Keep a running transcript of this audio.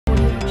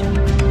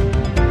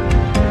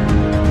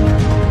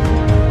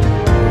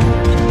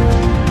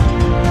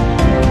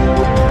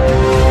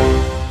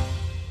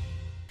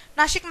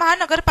नाशिक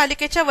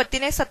महानगरपालिकेच्या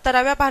वतीने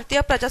 17व्या भारतीय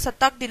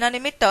प्रजासत्ताक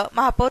दिनानिमित्त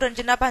महापौर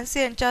रंजना भानसी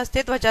यांच्या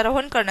हस्ते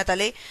ध्वजारोहण करण्यात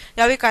आले।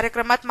 यावेळी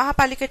कार्यक्रमात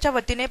महापालिकेच्या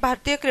वतीने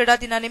भारतीय क्रीडा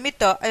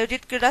दिनानिमित्त आयोजित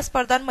क्रीडा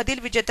स्पर्धांमधील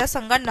विजेत्या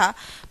संघांना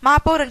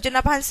महापौर रंजना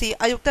भानसी,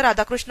 आयुक्त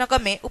राधाकृष्ण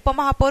गमे,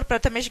 उपमहापौर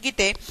प्रथमेश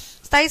गीते,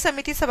 स्थायी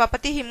समिती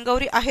सभापती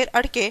हिमगौरी आहेर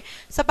अडके,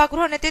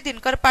 सभागृह नेते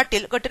दिनकर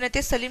पाटील,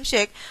 गटनेते सलीम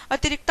शेख,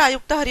 अतिरिक्त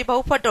आयुक्त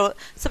हरिभाऊ फटोळ,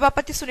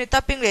 सभापती सुनीता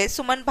पिंगळे,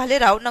 सुमन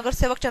भालेराव,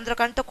 नगरसेवक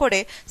चंद्रकांत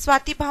खोडे,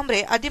 स्वाती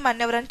भामरे आदी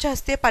मान्यवरांच्या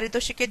हस्ते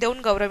पारितोषिके देऊन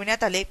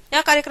गौरविण्यात आले।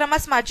 या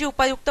कार्यक्रमास माजी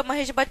उपायुक्त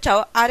महेश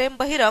बच्चाव, आर.एम.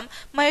 बहिरम,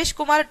 महेश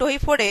कुमार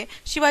डोईफोडे,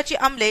 शिवाजी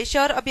आमले,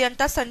 शहर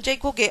अभियंता संजय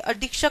घुगे,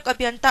 अधीक्षक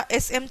अभियंता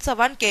एस.एम.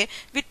 चव्हाणके,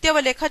 वित्तीय व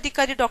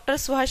लेखाधिकारी डॉ.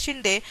 सुहास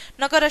शिंदे,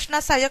 नगर रचना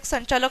सहाय्यक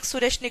संचालक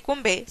सुरेश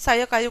निकुंबे,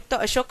 सहाय्यक आयुक्त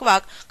अशोक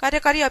वाघ,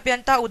 कार्यकारी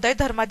अभियंता उदय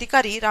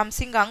धर्माधिकारी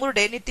रामसिंग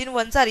गांगुर्डे, नितीन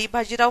वंजारी,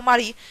 बाजीराव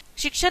माळी,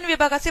 शिक्षण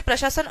विभागाचे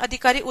प्रशासन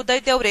अधिकारी उदय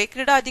देवरे,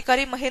 क्रीडा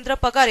अधिकारी महेंद्र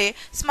पगारे,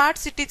 स्मार्ट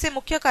सिटीचे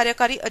मुख्य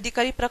कार्यकारी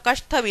अधिकारी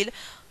प्रकाश थविल,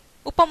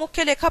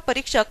 उपमुख्य लेखा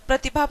परीक्षक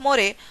प्रतिभा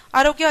मोरे,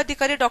 आरोग्य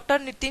अधिकारी डॉ.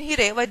 नितीन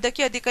हिरे,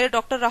 वैद्यकीय अधिकारी डॉ.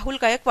 राहुल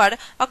गायकवाड,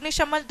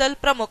 अग्निशमन दल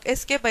प्रमुख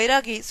एस.के.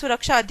 बैरागी,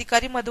 सुरक्षा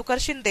अधिकारी मधुकर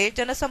शिंदे,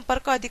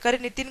 जनसंपर्क अधिकारी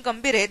नितीन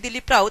गंभीरे,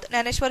 दिलीप राऊत,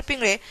 ज्ञानेश्वर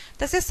पिंगळे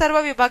तसेच सर्व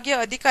विभागीय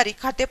अधिकारी,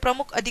 खाते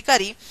प्रमुख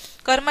अधिकारी,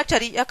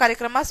 कर्मचारी या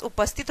कार्यक्रमास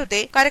उपस्थित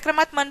होते।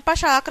 कार्यक्रमात मनपा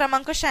शाळा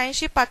क्रमांक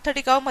 86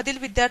 पाथर्डी गाव मधील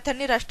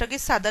विद्यार्थ्यांनी राष्ट्रगीत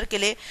सादर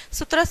केले।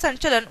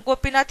 सूत्रसंचालन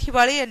गोपीनाथ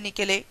हिवाळे यांनी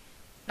केले।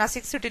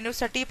 नाशिक सिटी न्यूज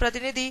साठी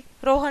प्रतिनिधी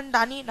रोहन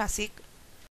दानी, नाशिक।